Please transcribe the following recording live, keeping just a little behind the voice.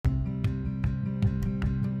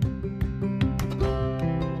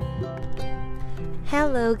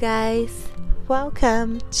Hello guys,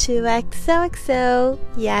 welcome to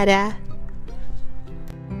xoxo.iarapodcast.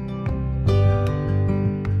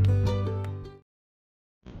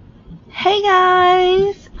 Hey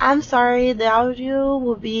guys, I'm sorry the audio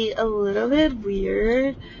will be a little bit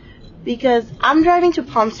weird because I'm driving to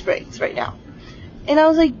Palm Springs right now. And I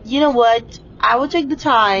was like, you know what, I will take the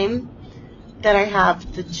time that I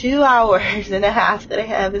have, the 2 hours and a half that I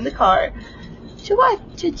have in the car,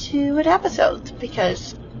 to do an episode,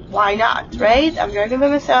 because why not, right? I'm driving by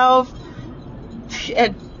myself,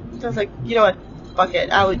 and I was like, you know what, fuck it,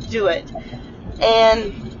 I would do it.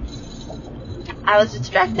 And I was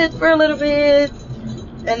distracted for a little bit,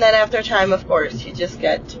 and then after a time, of course, you just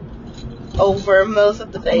get over most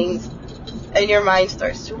of the things, and your mind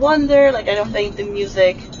starts to wander. Like, I don't think the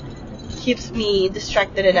music keeps me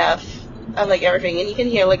distracted enough of, like, everything, and you can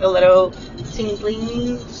hear, like, a little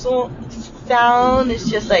tinkling sound. It's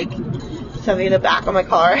just, like, something in the back of my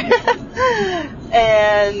car,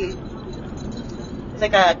 and it's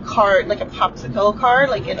like a cart, like a popsicle cart,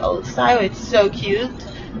 like an old style. It's so cute.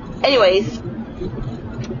 Anyways,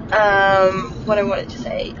 what I wanted to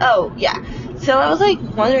say. Oh, yeah. So I was, like,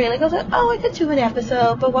 wondering, like, I was like, oh, I could do an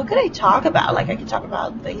episode, but what could I talk about? Like, I could talk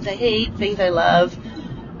about things I hate, things I love.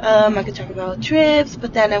 I could talk about trips,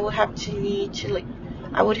 but then I would have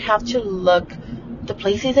to look the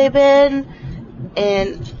places I've been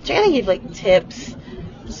and try to give, like, tips.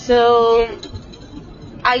 So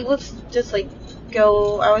I was just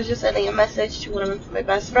sending a message to one of my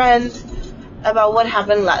best friends about what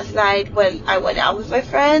happened last night when I went out with my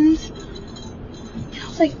friends. And I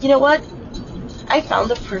was like, you know what? I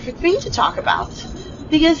found the perfect thing to talk about.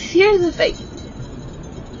 Because here's the thing.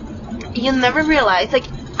 You never realize, like,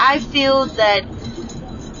 I feel that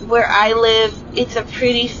where I live, it's a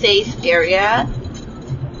pretty safe area.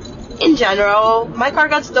 In general, my car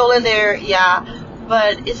got stolen there, yeah.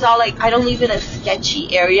 But it's not like I don't live in a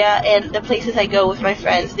sketchy area, and the places I go with my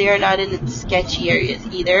friends, they are not in sketchy areas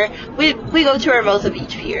either. We go to Hermosa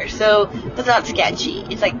Beach here, so that's not sketchy.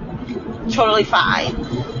 It's like totally fine.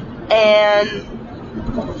 And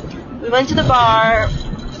we went to the bar.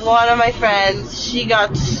 One of my friends, she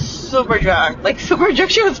got super drunk.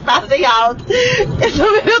 She was passing out in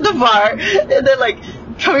the middle of the bar, and then, like,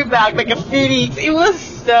 coming back like a phoenix. It was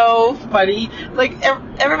so funny. Like,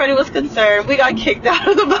 everybody was concerned. We got kicked out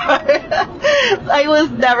of the bar. I was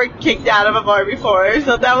never kicked out of a bar before,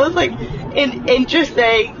 so that was, like, an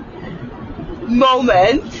interesting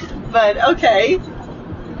moment, but okay.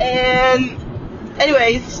 And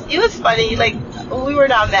anyways, it was funny. Like, we were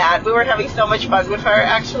not mad. We were having so much fun with her,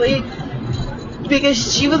 actually, because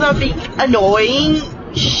she was not being annoying.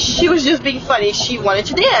 She was just being funny. She wanted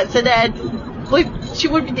to dance, and then, like, she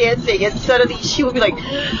would be dancing, and suddenly she would be like,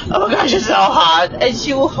 oh my gosh, it's so hot, and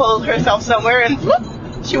she will hold herself somewhere, and whoop,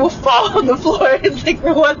 she will fall on the floor. It's like,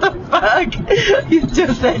 what the fuck? You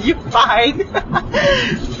just said you're fine.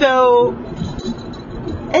 So,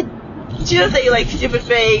 and she was saying, like, stupid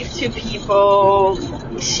things to people.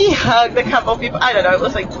 She hugged a couple people. I don't know, it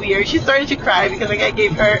was, like, weird. She started to cry because, like, I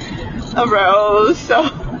gave her a rose, so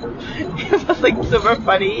it was, like, super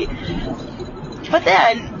funny. But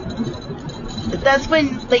then, that's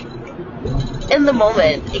when, like, in the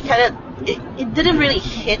moment, it didn't really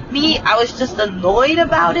hit me. I was just annoyed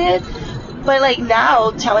about it. But, like,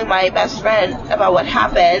 now, telling my best friend about what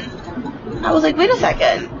happened, I was like, wait a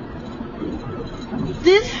second.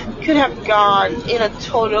 This could have gone in a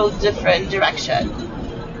total different direction.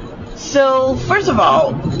 So, first of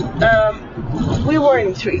all, we were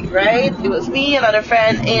in three, right? It was me, another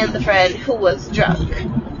friend, and the friend who was drunk.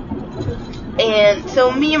 And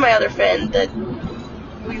so me and my other friend, that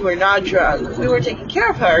we were not drunk, we were taking care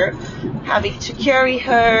of her, having to carry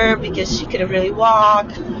her because she couldn't really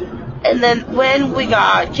walk. And then when we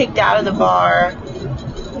got kicked out of the bar,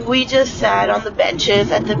 we just sat on the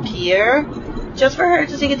benches at the pier just for her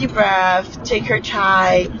to take a deep breath, take her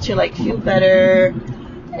time to, like, feel better,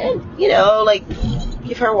 and, you know, like,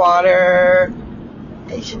 give her water.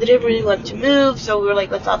 And she didn't really want to move, so we were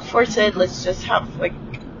like, let's not force it, let's just have, like,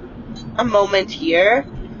 a moment here.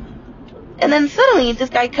 And then suddenly this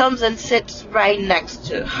guy comes and sits right next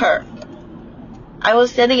to her. I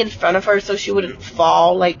was standing in front of her so she wouldn't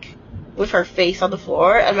fall, like, with her face on the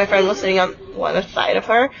floor, and my friend was sitting on one side of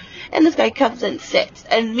her, and this guy comes and sits,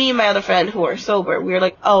 and me and my other friend who were sober, we were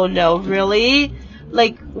like, oh no, really?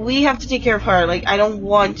 Like, we have to take care of her. Like, I don't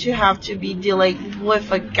want to have to be dealing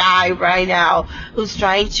with a guy right now who's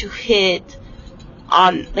trying to hit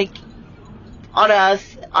on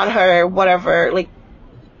us, on her, whatever. Like,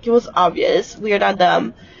 it was obvious. We are not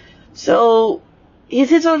dumb. So he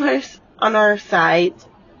sits on our side,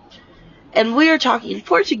 And we are talking in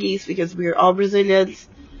Portuguese because we're all Brazilians.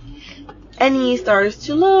 And he starts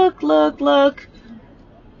to look.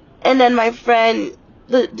 And then my friend,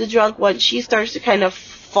 the drunk one, she starts to kind of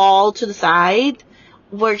fall to the side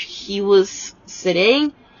where he was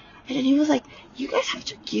sitting. And then he was like, you guys have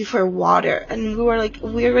to give her water. And we were like,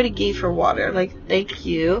 we already gave her water. Like, thank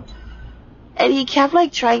you. And he kept,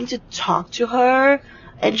 like, trying to talk to her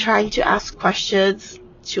and trying to ask questions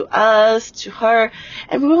to us, to her.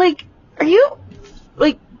 And we were like, are you,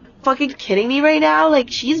 like, fucking kidding me right now?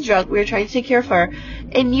 Like, she's drunk. We're trying to take care of her.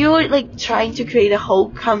 And you're, like, trying to create a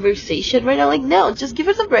whole conversation right now. Like, no, just give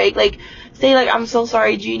us a break. Like, say, like, I'm so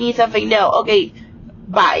sorry. Do you need something? No. Okay,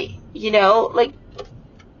 bye. You know? Like,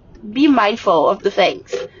 be mindful of the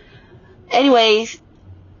things. Anyways,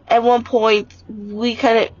 at one point, we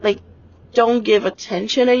kind of, like, don't give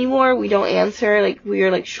attention anymore. We don't answer. Like, we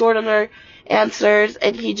are, like, short on our answers.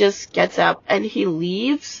 And he just gets up and he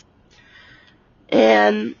leaves.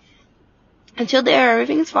 And until there,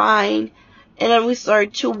 everything's fine. And then we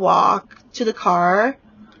start to walk to the car.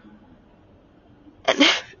 And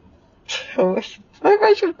my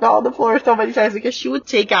friend should fall on the floor so many times because she would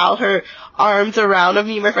take out her arms around of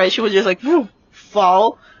me. My friend, she would just like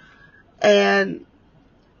fall. And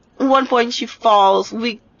at one point she falls.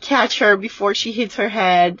 We catch her before she hits her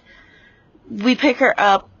head. We pick her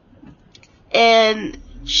up. And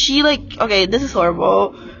she like, okay, this is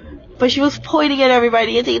horrible. But she was pointing at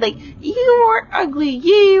everybody and saying, like, you are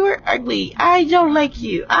ugly, I don't like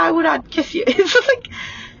you, I would not kiss you. It's just like,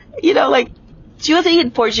 you know, like, she was saying in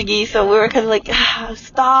Portuguese, so we were kind of like,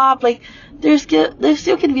 stop, like, there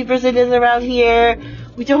still can be Brazilians around here,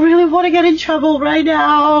 we don't really want to get in trouble right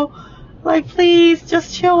now, like, please,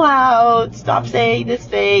 just chill out, stop saying these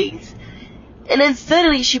things. And then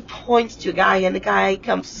suddenly she points to a guy, and the guy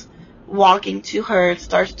comes walking to her,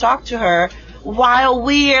 starts to talk to her, while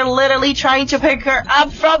we are literally trying to pick her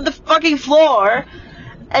up from the fucking floor.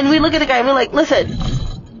 And we look at the guy and we're like, listen,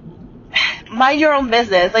 mind your own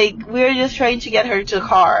business. Like, we're just trying to get her to the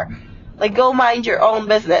car. Like, go mind your own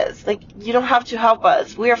business. Like, you don't have to help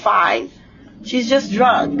us. We're fine. She's just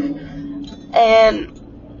drunk. And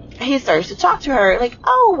he starts to talk to her, like,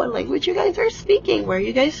 oh, what language you guys are speaking? Where are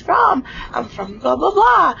you guys from? I'm from blah, blah,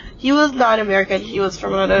 blah. He was not American. He was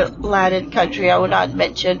from another Latin country I would not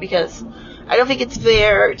mention because I don't think it's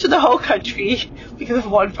fair to the whole country because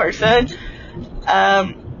of one person.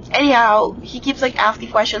 Anyhow, he keeps, like,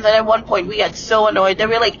 asking questions, and at one point we got so annoyed that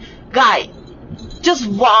we're like, guy, just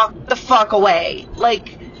walk the fuck away.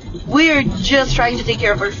 Like, we're just trying to take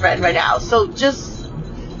care of our friend right now, so just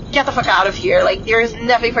get the fuck out of here. Like, there's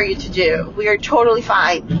nothing for you to do. We are totally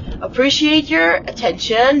fine. Appreciate your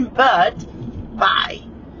attention, but bye.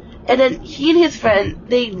 And then he and his friend,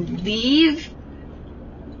 they leave.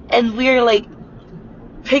 And we're, like,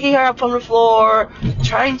 picking her up from the floor,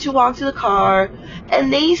 trying to walk to the car,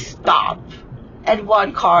 and they stop at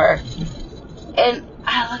one car. And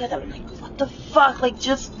I look at them and I'm like, what the fuck? Like,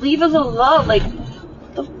 just leave us alone. Like,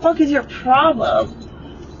 what the fuck is your problem?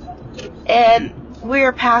 And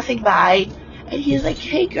we're passing by, and he's like,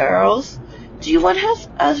 hey, girls, do you want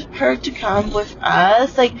her to come with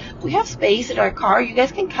us? Like, we have space in our car. You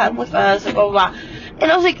guys can come with us, blah, blah, blah.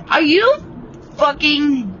 And I was like, are you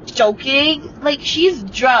fucking joking? Like, she's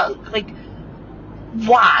drunk. Like,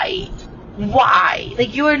 why?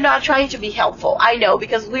 Like, you are not trying to be helpful. I know,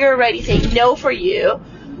 because we're already saying no for you,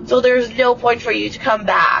 so there's no point for you to come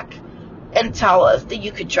back and tell us that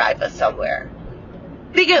you could drive us somewhere.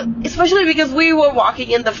 Especially because we were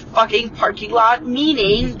walking in the fucking parking lot,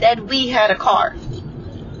 meaning that we had a car.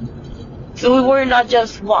 So we were not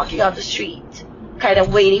just walking on the street, kind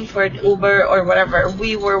of waiting for an Uber or whatever.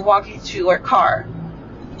 We were walking to our car.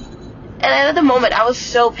 And at the moment, I was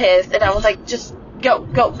so pissed, and I was like, just go,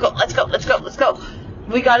 let's go.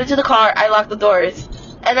 We got into the car, I locked the doors,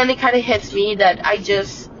 and then it kind of hits me that I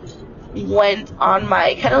just went on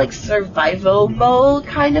my kind of like survival mode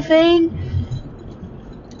kind of thing.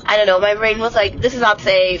 I don't know, my brain was like, this is not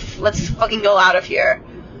safe, let's fucking go out of here.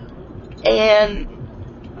 And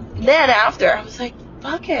then after, I was like,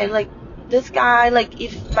 fucking, like, this guy, like,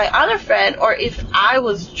 if my other friend, or if I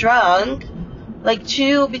was drunk, like,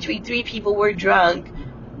 between three people were drunk,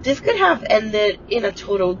 this could have ended in a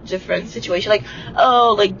total different situation. Like,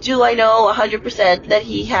 oh, like, do I know 100% that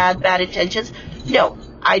he had bad intentions? No,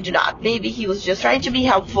 I do not. Maybe he was just trying to be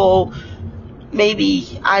helpful.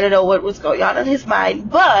 Maybe, I don't know what was going on in his mind.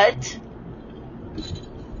 But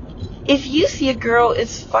if you see a girl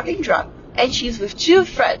is fucking drunk, and she's with two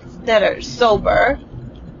friends that are sober,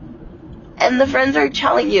 and the friends are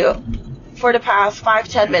telling you for the past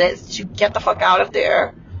 5-10 minutes to get the fuck out of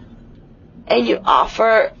there, and you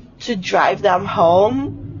offer to drive them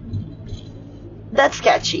home, that's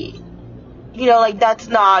sketchy. Like, that's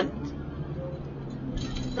not,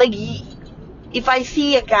 like, if I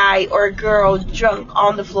see a guy or a girl drunk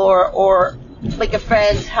on the floor, or like a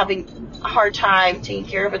friend's having a hard time taking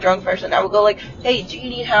care of a drunk person, I would go like, hey, do you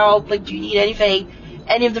need help? Like, do you need anything?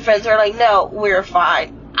 And if the friends are like, no, we're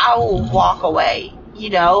fine, I will walk away,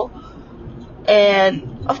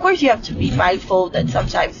 And of course you have to be mindful that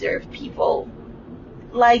sometimes there are people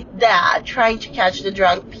like that trying to catch the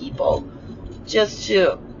drunk people just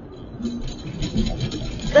to,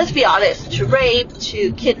 let's be honest, to rape,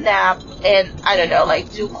 to kidnap, and I don't know,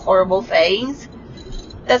 like, do horrible things.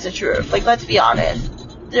 That's the truth. Like, let's be honest.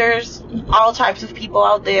 There's all types of people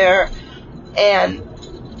out there, and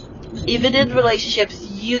even in relationships,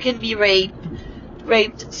 you can be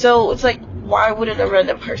raped. So it's like, why wouldn't a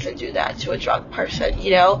random person do that to a drunk person,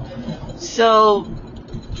 So,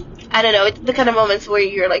 I don't know, it's the kind of moments where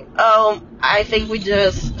you're like, oh, I think we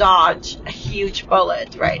just dodged a huge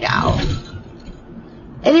bullet right now.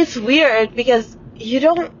 And it's weird because you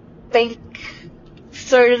don't think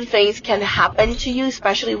certain things can happen to you,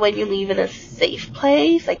 especially when you live in a safe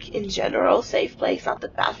place, like, in general, safe place. Not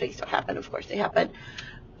that bad things don't happen, of course they happen,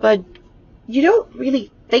 but you don't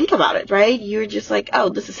really think about it, right? You're just like, oh,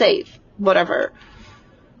 this is safe, whatever.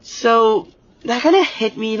 So that kind of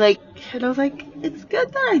hit me, like, and I was like, it's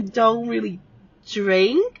good that I don't really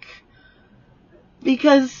drink,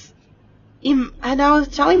 because, and I was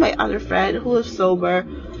telling my other friend who was sober,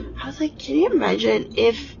 I was like, can you imagine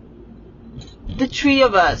if the three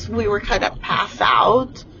of us, we were kind of passed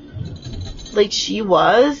out, like she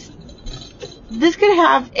was? This could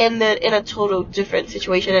have ended in a total different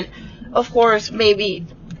situation. And of course, maybe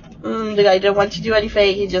the guy didn't want to do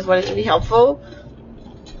anything, he just wanted to be helpful.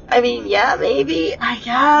 I mean, yeah, maybe, I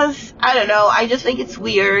guess, I don't know. I just think it's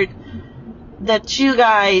weird that you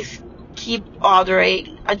guys keep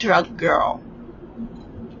bothering a drunk girl,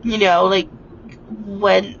 like,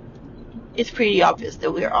 when it's pretty obvious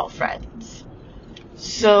that we're all friends.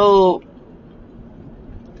 So,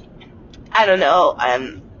 I don't know,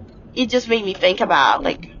 it just made me think about,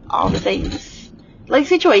 like, all the things, like,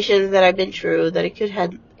 situations that I've been through that it could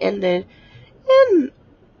have ended in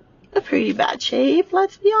a pretty bad shape,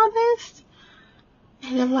 let's be honest.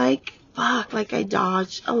 And I'm like, fuck, like, I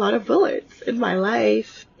dodged a lot of bullets in my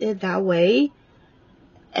life in that way.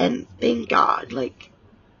 And thank God, like,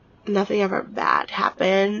 nothing ever bad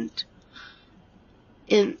happened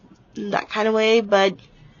in that kind of way. But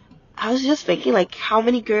I was just thinking, like, how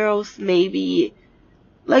many girls maybe,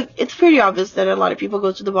 like, it's pretty obvious that a lot of people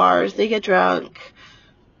go to the bars, they get drunk.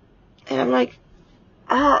 And I'm like,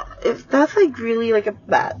 if that's, like, really, like, a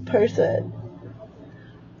bad person,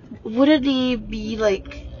 wouldn't they be,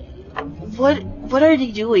 like, what are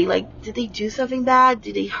they doing? Like, did they do something bad?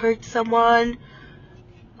 Did they hurt someone?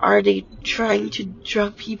 Are they trying to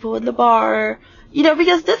drug people in the bar?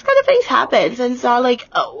 Because this kind of things happens, and it's not like,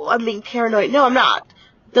 oh, I'm being paranoid. No, I'm not.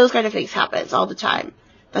 Those kind of things happens all the time.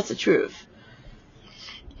 That's the truth.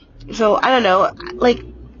 So, I don't know, like,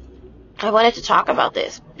 I wanted to talk about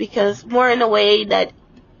this, because more in a way that,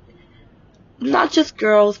 not just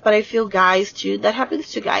girls, but I feel guys too, that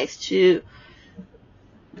happens to guys too.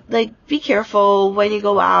 Like, be careful when you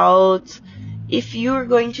go out. If you're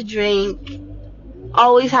going to drink,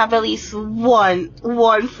 always have at least one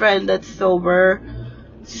friend that's sober.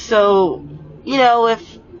 So,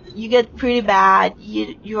 if you get pretty bad,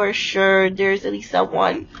 you are sure there's at least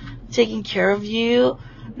someone taking care of you,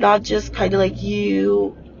 not just kind of like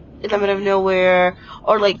you in the middle of nowhere,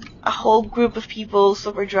 or like a whole group of people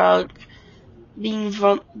super drunk being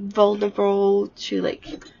vulnerable to, like,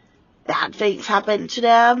 bad things happen to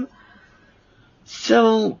them.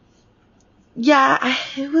 So, yeah,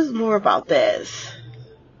 it was more about this.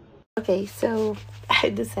 Okay, so I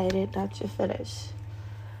decided not to finish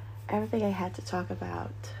everything I had to talk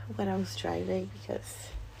about when I was driving, because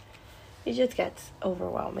it just gets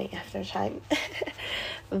overwhelming after time.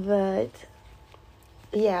 But,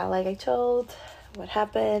 yeah, like I told what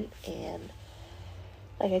happened, and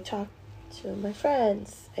like I talked to my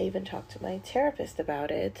friends, I even talked to my therapist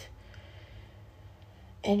about it.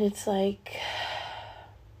 And it's like,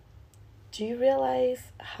 do you realize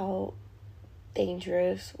how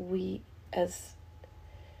dangerous we as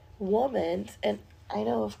women, and I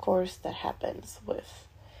know of course that happens with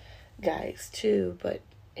guys too, but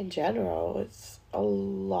in general it's a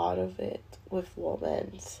lot of it with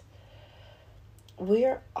women.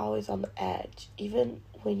 We're always on the edge. Even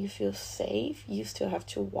when you feel safe, you still have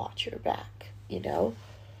to watch your back,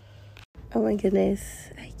 Oh my goodness,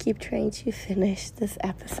 I keep trying to finish this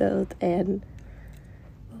episode, and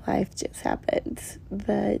life just happens.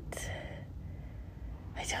 But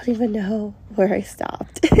I don't even know where I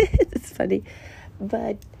stopped. It's funny.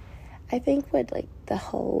 But I think what, like, the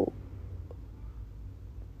whole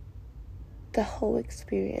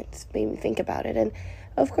experience made me think about it. And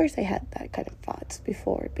of course I had that kind of thoughts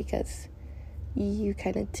before, because you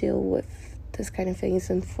kind of deal with this kind of things,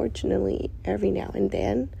 unfortunately, every now and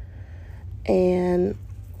then. And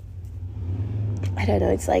I don't know,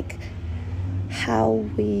 it's like how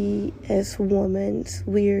we as women,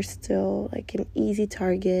 we're still like an easy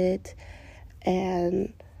target,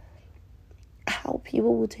 and how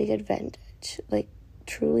people will take advantage, like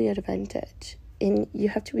truly advantage. And you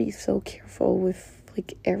have to be so careful with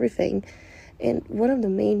like everything. And one of the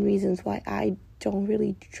main reasons why I don't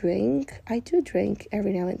really drink, I do drink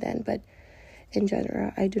every now and then, but in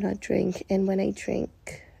general I do not drink. And when I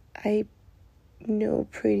drink, I know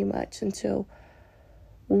pretty much until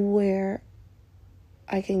where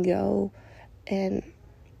I can go, and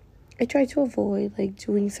I try to avoid like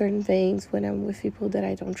doing certain things when I'm with people that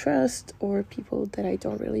I don't trust, or people that I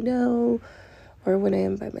don't really know, or when I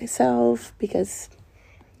am by myself, because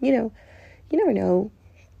you never know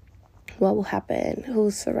what will happen,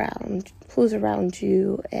 who's around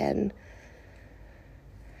you. And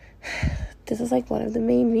this is like one of the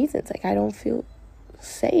main reasons, like, I don't feel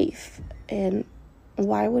safe. And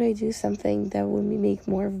why would I do something that would make me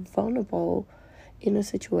more vulnerable in a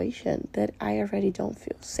situation that I already don't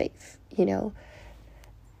feel safe,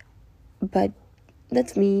 But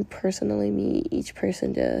that's me, personally, each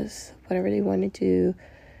person does whatever they want to do.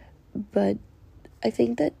 But I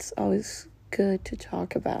think that's always good to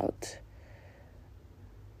talk about,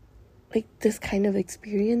 like, this kind of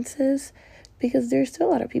experiences, because there's still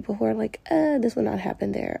a lot of people who are like, this would not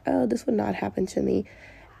happen there, this would not happen to me.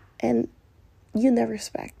 And you never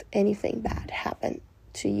expect anything bad happen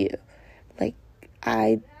to you. Like,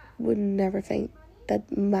 I would never think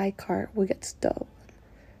that my car would get stolen,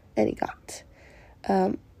 and it got.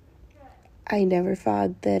 I never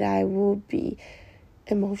thought that I would be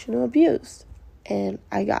emotional abused, and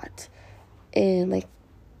I got. And like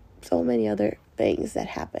so many other things that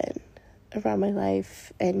happen around my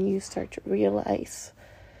life, and you start to realize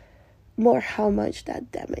more how much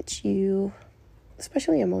that damaged you,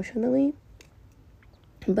 especially emotionally.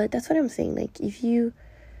 But that's what I'm saying, like, if you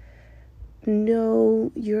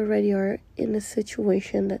know you already are in a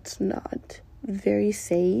situation that's not very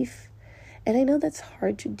safe, and I know that's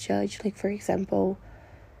hard to judge. Like, for example,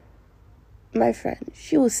 my friend,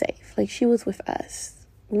 she was safe, like, she was with us,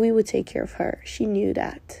 we would take care of her, she knew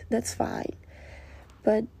that, that's fine.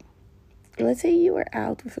 But let's say you were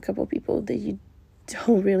out with a couple of people that you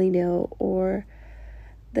don't really know, or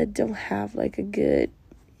that don't have like a good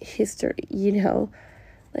history,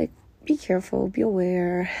 like, be careful, be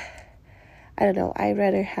aware. I don't know, I'd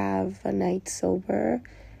rather have a night sober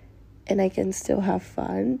and I can still have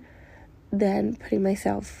fun than putting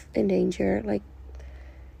myself in danger, like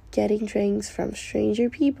getting drinks from stranger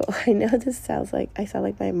people. I know this sounds like, I sound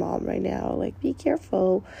like my mom right now, like, be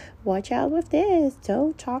careful, watch out with this,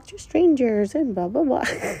 don't talk to strangers, and blah blah blah.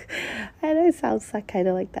 I know it sounds like kind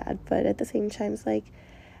of like that, but at the same time, it's like,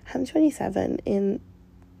 I'm 27, and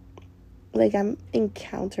like, I'm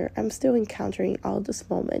still encountering all these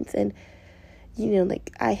moments. And like,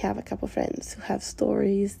 I have a couple friends who have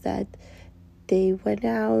stories that they went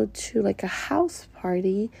out to like a house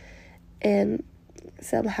party, and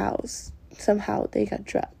somehow they got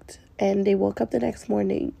drugged, and they woke up the next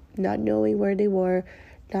morning not knowing where they were,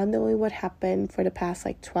 not knowing what happened for the past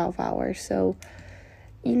like 12 hours. So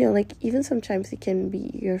like, even sometimes it can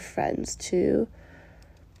be your friends too,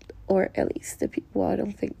 or at least the people, I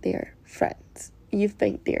don't think they're friends, you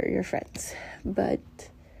think they're your friends, but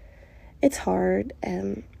it's hard.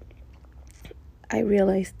 And I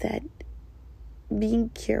realized that being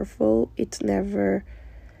careful, it's never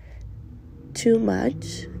too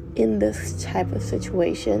much in this type of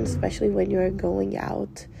situation, especially when you're going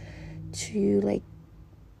out to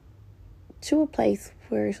a place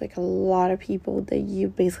where it's like a lot of people that you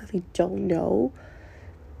basically don't know.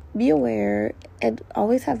 Be aware, and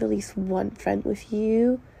always have at least one friend with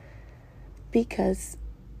you, because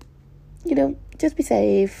just be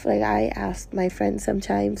safe. Like, I ask my friends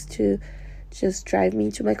sometimes to just drive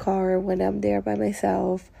me to my car when I'm there by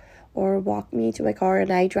myself, or walk me to my car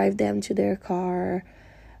and I drive them to their car.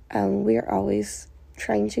 We're always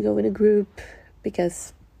trying to go in a group,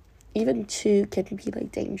 because even two can be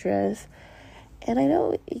like dangerous. And I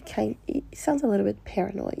know it sounds a little bit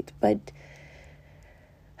paranoid, but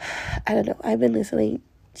I don't know, I've been listening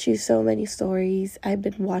to so many stories, I've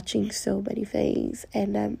been watching so many things,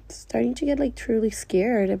 and I'm starting to get like truly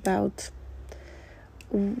scared about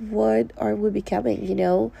what are we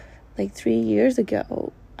becoming, Like 3 years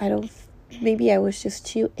ago, maybe I was just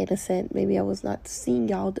too innocent. Maybe I was not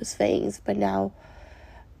seeing all these things. But now,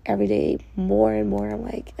 every day, more and more, I'm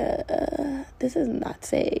like, this is not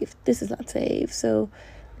safe. This is not safe. So,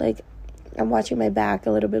 like, I'm watching my back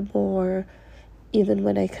a little bit more. Even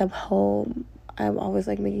when I come home, I'm always,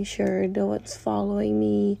 like, making sure no one's following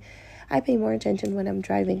me. I pay more attention when I'm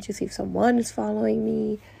driving to see if someone is following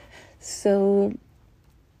me. So,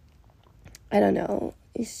 I don't know.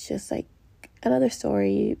 It's just, like, another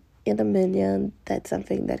story in a million. That's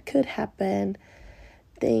something that could happen.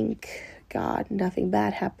 Thank God nothing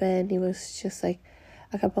bad happened. It was just, like,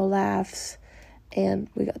 a couple laughs. And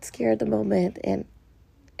we got scared the moment. And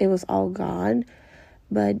it was all gone.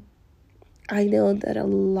 But I know that a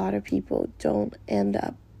lot of people don't end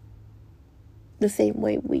up the same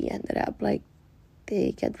way we ended up. Like,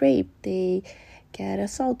 they get raped, they get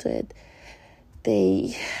assaulted,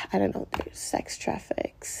 there's sex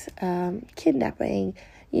trafficks, kidnapping.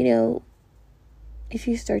 If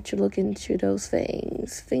you start to look into those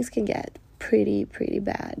things can get pretty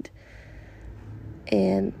bad.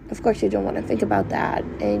 And of course you don't want to think about that,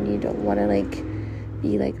 and you don't want to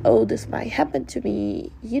be like, oh, this might happen to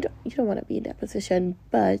me. You don't want to be in that position.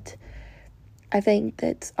 But I think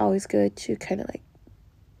that's always good to kind of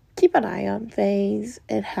keep an eye on things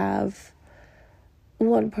and have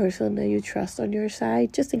one person that you trust on your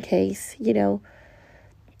side, just in case,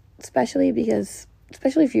 especially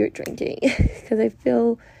if you're drinking, because I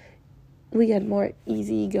feel we get more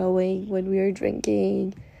easygoing when we are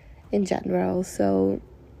drinking in general. So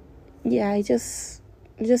yeah, I just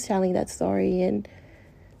telling that story and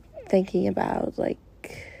thinking about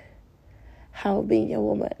how being a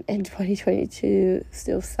woman in 2022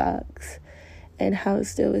 still sucks, and how it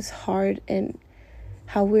still is hard, and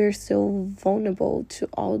how we're still vulnerable to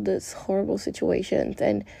all these horrible situations.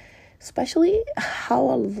 And especially how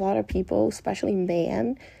a lot of people, especially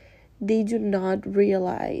men, they do not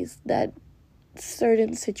realize that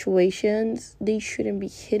certain situations, they shouldn't be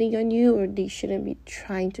hitting on you, or they shouldn't be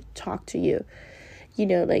trying to talk to you.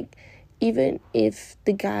 Even if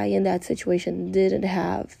the guy in that situation didn't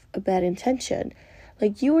have a bad intention,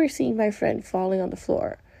 you were seeing my friend falling on the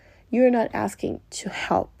floor. You were not asking to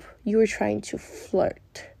help. You were trying to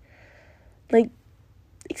flirt.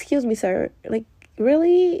 Excuse me, sir.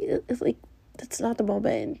 Really? It's that's not the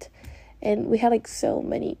moment. And we had so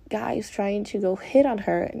many guys trying to go hit on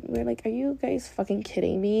her, and we're like, are you guys fucking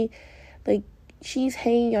kidding me? She's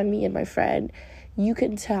hanging on me and my friend. You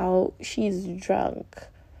can tell she's drunk.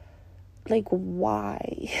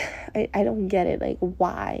 Why? I don't get it.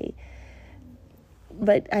 Why?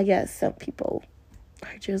 But I guess some people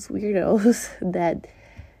are just weirdos that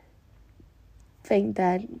think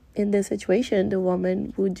that in this situation the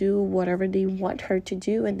woman would do whatever they want her to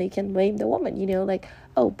do, and they can blame the woman,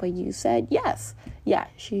 oh, but you said yes. Yeah,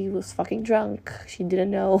 she was fucking drunk. She didn't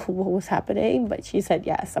know what was happening, but she said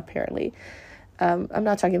yes, apparently. I'm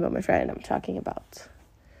not talking about my friend. I'm talking about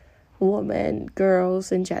women,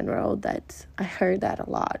 girls in general. That I heard that a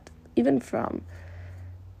lot, even from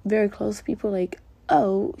very close people.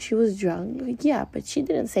 Oh, she was drunk. Yeah, but she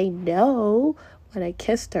didn't say no when I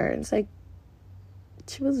kissed her. It's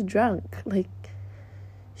she was drunk.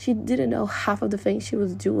 She didn't know half of the things she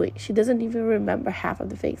was doing. She doesn't even remember half of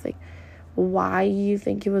the things. Why do you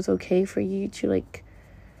think it was okay for you to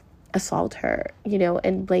assault her,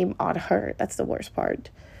 and blame on her? That's the worst part.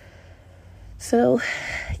 So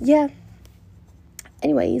yeah,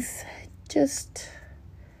 anyways, just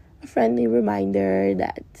a friendly reminder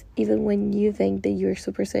that even when you think that you're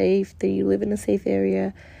super safe, that you live in a safe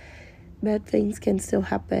area, bad things can still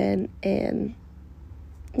happen. And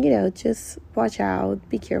just watch out,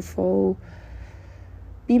 be careful,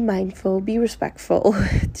 be mindful, be respectful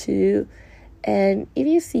too. And if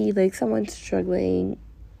you see someone struggling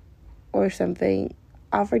or something,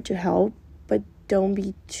 offer to help, but don't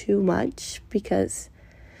be too much, because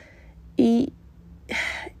it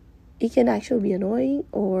can actually be annoying,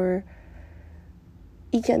 or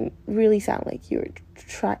it can really sound like you're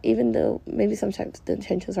even though maybe sometimes the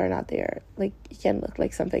intentions are not there. It can look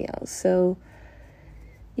like something else. So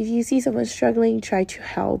if you see someone struggling, try to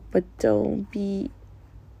help, but don't be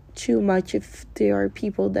too much if there are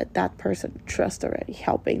people that person trusts already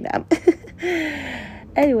helping them.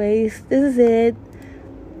 Anyways, this is it.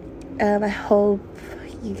 I hope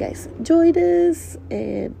you guys enjoy this,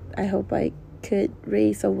 and I hope I could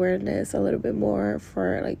raise awareness a little bit more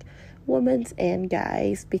for women and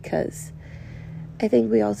guys, because I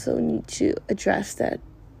think we also need to address that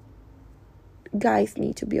guys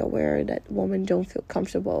need to be aware that women don't feel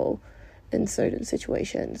comfortable in certain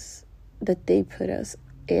situations. that they put us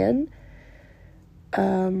in.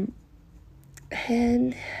 And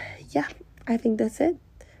yeah, I think that's it.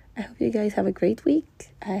 I hope you guys have a great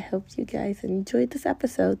week. I hope you guys enjoyed this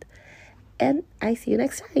episode. And I see you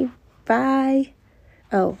next time. Bye.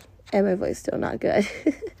 Oh, and my voice still not good.